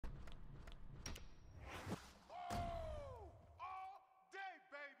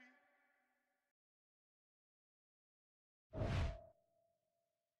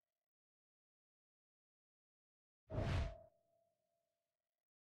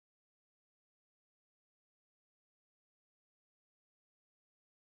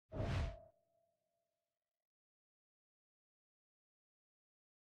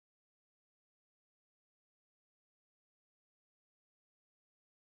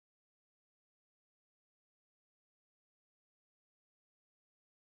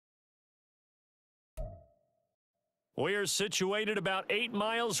We're situated about 8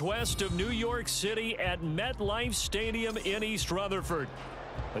 miles west of New York City at MetLife Stadium in East Rutherford.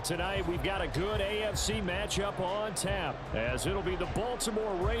 But tonight we've got a good AFC matchup on tap, as it'll be the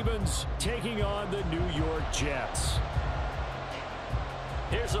Baltimore Ravens taking on the New York Jets.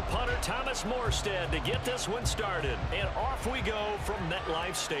 Here's the punter, Thomas Morstead, to get this one started. And off we go from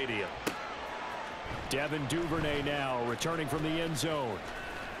MetLife Stadium. Devin Duvernay now returning from the end zone.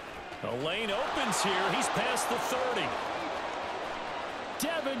 The lane opens here. He's past the 30.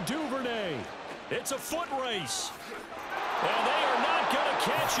 Devin Duvernay. It's a foot race. And they are not going to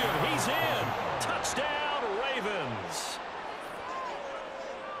catch him. He's in. Touchdown, Ravens.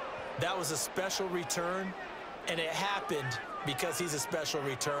 That was a special return, and it happened because he's a special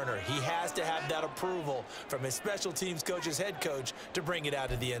returner. He has to have that approval from his special teams coach's head coach to bring it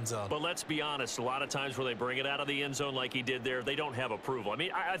out of the end zone. But let's be honest, a lot of times where they bring it out of the end zone like he did there, they don't have approval. I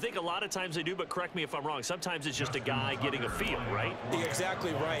mean, I think a lot of times they do, but correct me if I'm wrong. Sometimes it's just a guy getting a feel, right? You're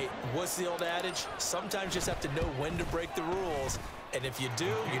exactly right. What's the old adage? Sometimes you just have to know when to break the rules. And if you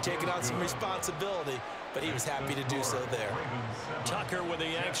do, you're taking on some responsibility. But he was happy to do so there. Tucker with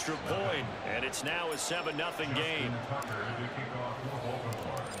the extra point, and it's now a 7-0 game.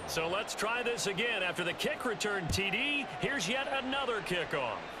 So let's try this again. After the kick return TD, here's yet another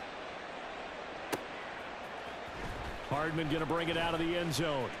kickoff. Hardman going to bring it out of the end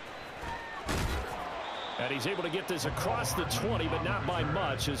zone. And he's able to get this across the 20, but not by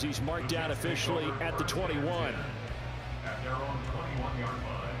much, as he's marked down officially at the 21. At their own 21-yard line.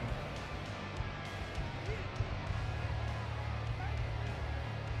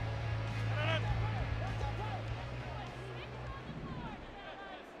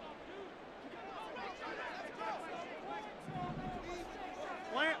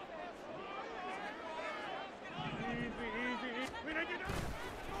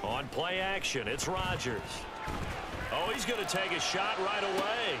 On play action, it's Rodgers. Oh, he's going to take a shot right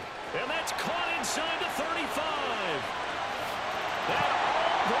away. And that's caught inside the 35. That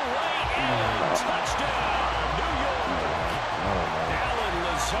all the way in. Touchdown, New York. Alan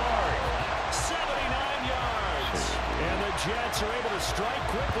Lazard, 79 yards. And the Jets are able to strike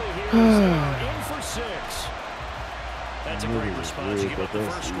quickly here. In for 6. That's a great response. You give up the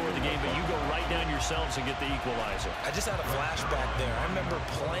first score of the game, but you go right down yourselves and get the equalizer. I just had a flashback there. I remember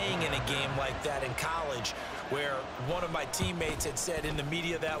playing in a game like that in college where one of my teammates had said in the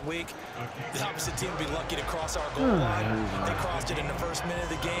media that week, the opposite team would be lucky to cross our goal line. They crossed it in the first minute of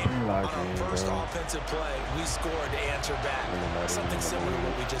the game. On our first offensive play, we scored to answer back. Something similar to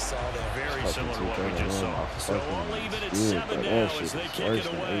what we just saw there. Very similar to what we just saw. So we'll leave it at 7 now as they kick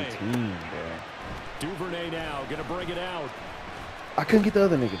it away. Duvernay now going to bring it out. I couldn't get the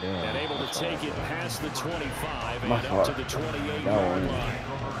other nigga down. And able to take it past the 25 and up to the 28-yard line.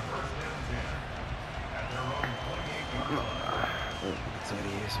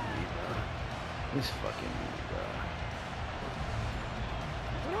 This fucking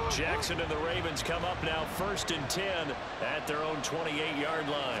Jackson and the Ravens come up now 1st and 10 at their own 28-yard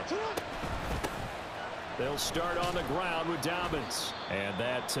line. They'll start on the ground with Dobbins. And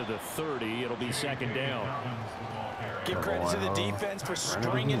that to the 30. It'll be 2nd down. Give credit to the defense for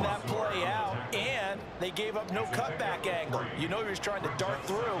stringing that play out. And they gave up no cutback angle. You know he was trying to dart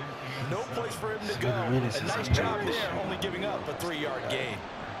through. No place for him to go. A nice job there, only giving up a 3-yard gain.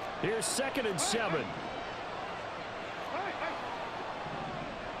 Here's 2nd and 7.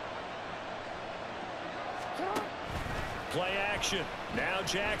 Play action. Now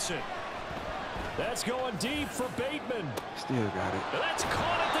Jackson. That's going deep for Bateman. Still got it. That's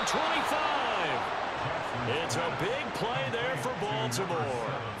caught at the 25. It's a big play there for Baltimore.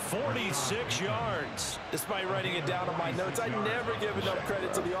 46 yards. Despite writing it down on my notes, I never give enough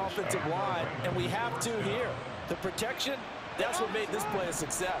credit to the offensive line, and we have to here. The protection, that's what made this play a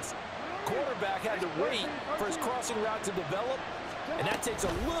success. Quarterback had to wait for his crossing route to develop, and that takes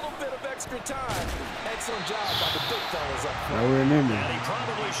a little bit of extra time. Excellent job by the big fellas up front. And he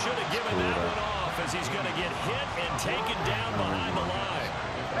probably should have given that one off, as he's going to get hit and taken down behind the line.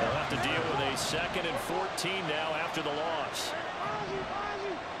 They'll have to deal with a 2nd and 14 now after the loss.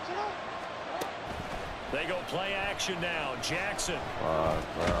 They go play action now. Jackson. Well,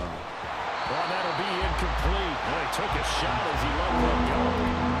 that'll be incomplete. Well, he took a shot as he let one go.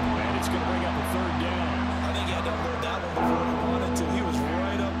 And it's going to bring up a 3rd down. I think he had to unload that one before he wanted to. He was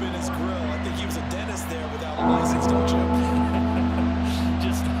right up in his grill. I think he was a dentist there without a license, don't you?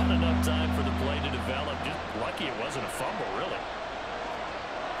 Just not enough time for the play to develop. Just lucky it wasn't a fumble, really.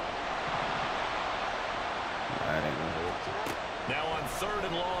 Now on 3rd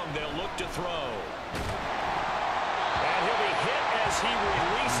and long, they'll look to throw. And he'll be hit as he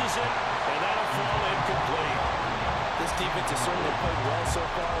releases it, and that'll fall incomplete. This defense has certainly played well so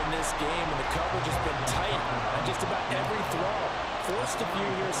far in this game, and the coverage has been tight on just about every throw. Forced a few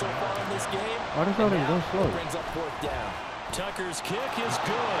here so far in this game. Why does that go slow? Brings up 4th down. Tucker's kick is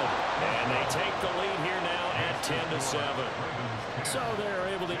good, and they take the lead here now at 10-7. So they're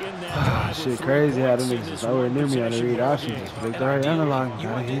able to end that drive. Shit, crazy how them niggas is nowhere near me on the read option. Just flipped right down the line. You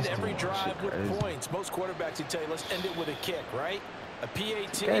want to end every drive with points. Most quarterbacks would tell you, let's end it with a kick, right? A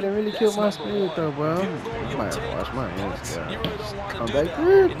PAT. Yeah, they really killed my spirit though, bro. I might watch my hands. Come back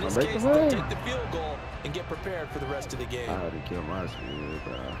through. Come back to me. Take the field goal and get prepared for the rest of the game. I already killed my spirit,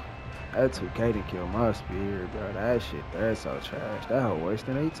 bro. That 2K to kill my spirit, bro. That shit, that's so trash. That whole worse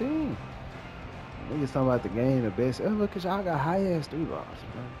than 18. Niggas talking about the game the best ever because y'all got high-ass 3 balls,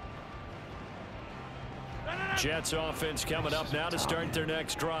 bro. Jets offense coming up now to start their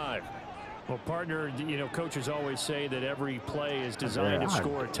next drive. Well, partner, you know, coaches always say that every play is designed to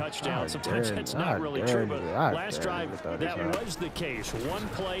score a touchdown. Sometimes that's not really true, but last drive, that was the case. One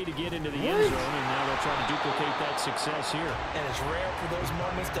play to get into the end zone, and now they're trying to duplicate that success here. And it's rare for those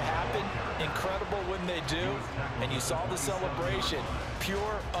moments to happen. Incredible when they do. And you saw the celebration.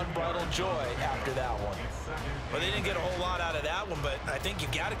 Pure, unbridled joy after that one. Well, they didn't get a whole lot out of that one, but I think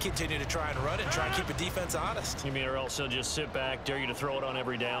you've got to continue to try and run it and try and keep the defense honest. You mean, or else they'll just sit back, dare you to throw it on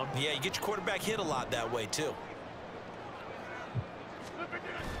every down? Yeah, you get your quarterback hit a lot that way, too.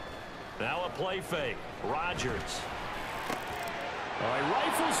 Now a play fake. Rodgers. All right,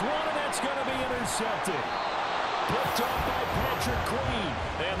 rifles one, and that's going to be intercepted. Picked up by Patrick Queen.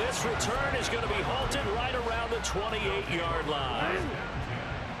 And this return is going to be halted right around the 28-yard line.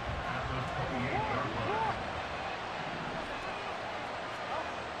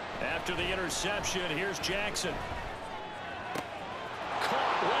 After the interception, here's Jackson.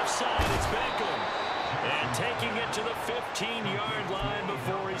 Caught left side, it's Beckham. And taking it to the 15-yard line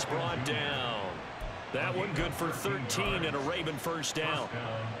before he's brought down. That one good for 13 and a Raven first down.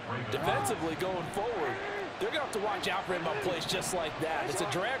 Defensively going forward, they're going to have to watch out for him on plays just like that. It's a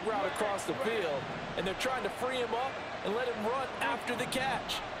drag route across the field, and they're trying to free him up and let him run after the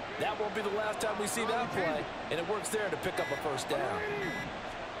catch. That won't be the last time we see that play, and it works there to pick up a first down.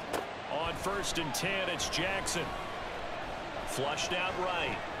 On 1st and 10, it's Jackson. Flushed out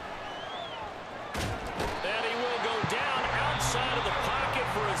right. And he will go down outside of the pocket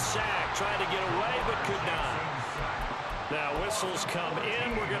for a sack. Trying to get away, but could not. Now whistles come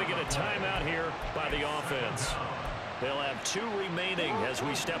in. We're going to get a timeout here by the offense. They'll have 2 remaining as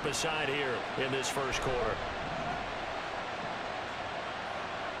we step aside here in this first quarter.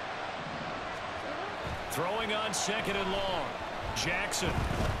 Throwing on 2nd and long. Jackson.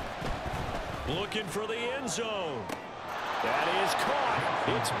 Looking for the end zone. That is caught.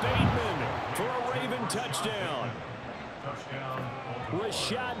 It's Bateman for a Raven touchdown.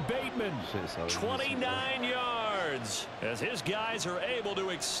 Rashad Bateman, 29 yards, as his guys are able to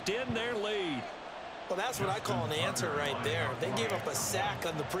extend their lead. Well, that's what I call an answer right there. They gave up a sack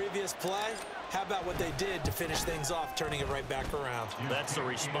on the previous play. How about what they did to finish things off, turning it right back around? That's the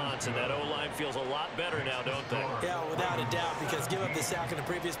response, and that O-line feels a lot better now, don't they? Yeah, without a doubt, because give up the sack in the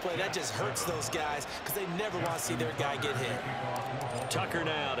previous play, that just hurts those guys because they never want to see their guy get hit. Tucker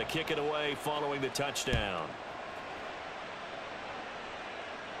now to kick it away following the touchdown.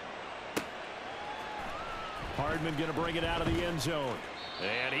 Hardman going to bring it out of the end zone.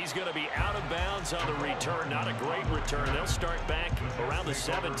 And he's going to be out of bounds on the return. Not a great return. They'll start back around the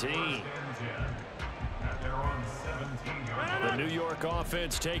 17. The New York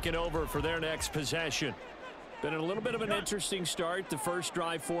offense taking over for their next possession. Been a little bit of an interesting start. The first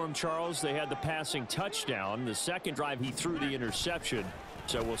drive for him, Charles, they had the passing touchdown. The second drive, he threw the interception.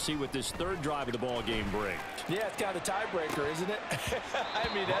 So we'll see what this third drive of the ball game brings. Yeah, it's kind of a tiebreaker, isn't it?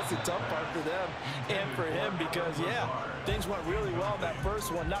 I mean, that's the tough part for them and for him because, yeah, things went really well in that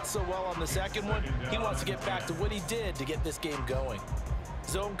first one, not so well on the second one. He wants to get back to what he did to get this game going.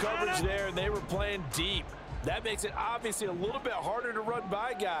 Zone coverage there, and they were playing deep. That makes it obviously a little bit harder to run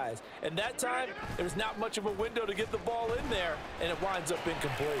by guys. And that time, there was not much of a window to get the ball in there, and it winds up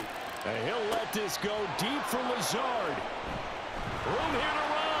incomplete. And he'll let this go deep for Lazard. Room here to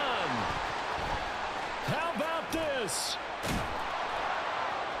run. How about this?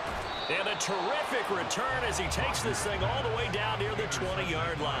 And a terrific return as he takes this thing all the way down near the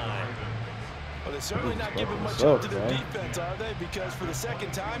 20-yard line. Well, they're certainly not giving much up to their defense, are they? Because for the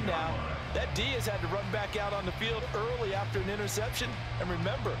second time now, that D has had to run back out on the field early after an interception. And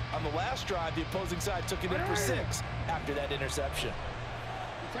remember, on the last drive, the opposing side took it in for 6 after that interception.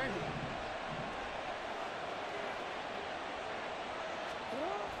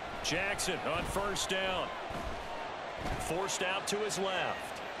 Jackson on first down. Forced out to his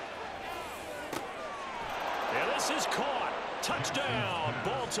left. And this is caught. Touchdown,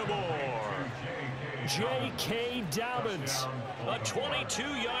 Baltimore. J.K. Dobbins, a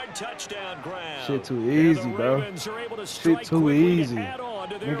 22-yard touchdown grab. Shit too easy, bro. Shit too easy.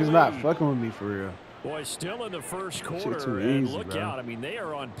 Niggas not fucking with me for real. Boy, still in the first quarter. Shit too and easy, look bro. out. I mean, they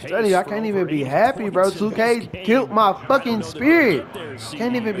are on pace. Tell you, I can't even be happy, bro. 2K killed my fucking spirit.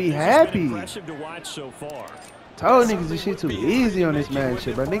 Can't even be happy. Impressive to watch so far. Told niggas this shit too easy on this man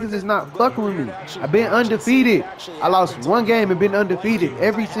shit, bro. Niggas is not fucking with me. I've been undefeated. I lost one game and been undefeated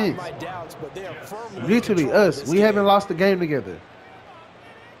ever since. Literally us. We haven't lost a game together.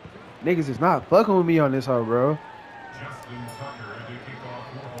 Niggas is not fucking with me on this hoe, bro.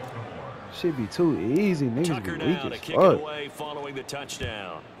 Shit be too easy. Niggas be weak as kick it away following the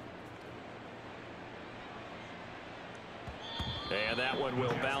touchdown. And that one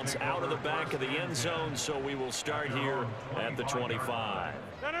will bounce out of the back of the end zone, so we will start here at the 25.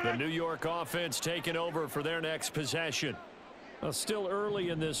 The New York offense taking over for their next possession. Well, still early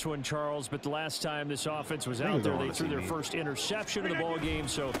in this one, Charles, but the last time this offense was out there, they threw their first interception of the ball game,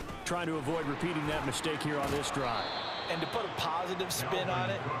 so trying to avoid repeating that mistake here on this drive. And to put a positive spin on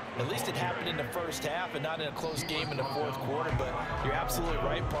it, at least it happened in the first half and not in a close game in the fourth quarter. But you're absolutely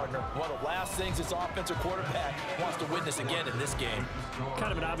right, partner. One of the last things this offensive quarterback wants to witness again in this game.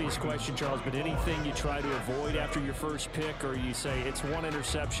 Kind of an obvious question, Charles, but anything you try to avoid after your first pick, or you say it's one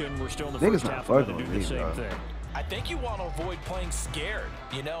interception, we're still in the first half, we're going to do the same thing? I think you want to avoid playing scared,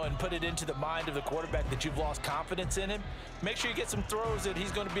 you know, and put it into the mind of the quarterback that you've lost confidence in him. Make sure you get some throws that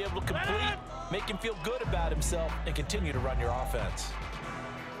he's going to be able to complete, make him feel good about himself, and continue to run your offense.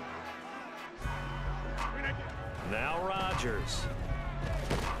 Now Rodgers.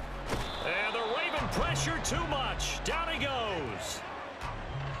 And the Raven pressure too much. Down he goes.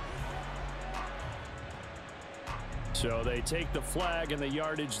 So they take the flag and the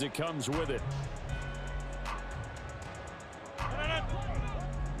yardage that comes with it.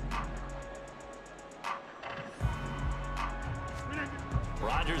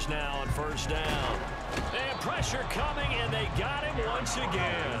 Rodgers now on first down. And pressure coming, and they got him once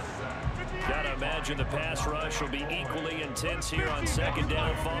again. Gotta imagine the pass rush will be equally intense here on second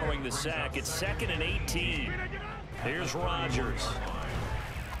down following the sack. It's 2nd and 18. Here's Rodgers.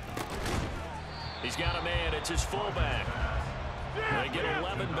 He's got a man. It's his fullback. They get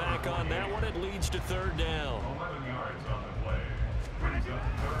 11 back on that one. It leads to third down.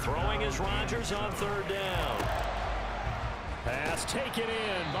 Throwing is Rodgers on third down. Pass taken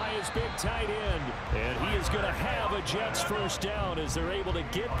in by his big tight end. And he is going to have a Jets first down as they're able to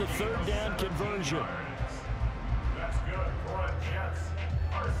get the third down conversion. That's good for a Jets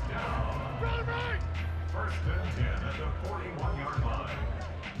first down. First and 10 at the 41-yard line.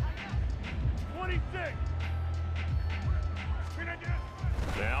 26.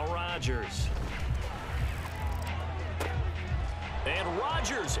 Now Rodgers. And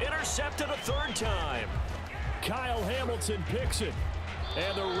Rodgers intercepted a third time. Kyle Hamilton picks it.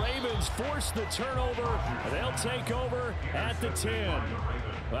 And the Ravens force the turnover. They'll take over at the 10.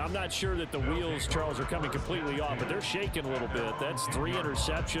 Well, I'm not sure that the wheels, Charles, are coming completely off, but they're shaking a little bit. That's 3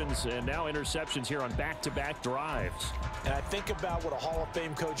 interceptions, and now interceptions here on back-to-back drives. And I think about what a Hall of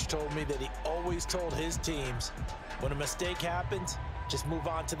Fame coach told me that he always told his teams, when a mistake happens, just move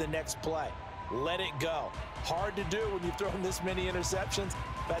on to the next play. Let it go. Hard to do when you've thrown this many interceptions.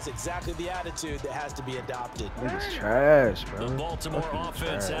 That's exactly the attitude that has to be adopted. Niggas trash, bro. The Baltimore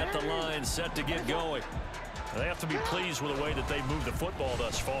offense at the line, set to get going. They have to be pleased with the way that they moved the football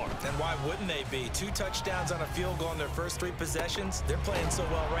thus far. And why wouldn't they be? 2 touchdowns on a field goal in their first 3 possessions. They're playing so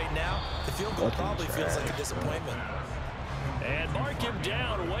well right now, the field goal probably feels like a disappointment. And mark him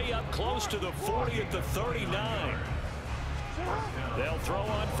down way up close to the 40 at the 39. They'll throw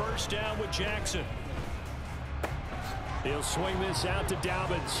on first down with Jackson. He'll swing this out to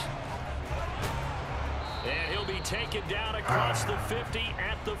Dobbins. And he'll be taken down across the 50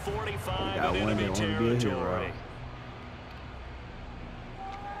 at the 45 got in one enemy that wanna be a hero. territory.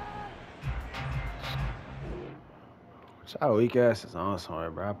 Y'all weak asses on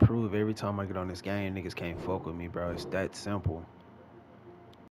somewhere, bro. I prove every time I get on this game, niggas can't fuck with me, bro. It's that simple.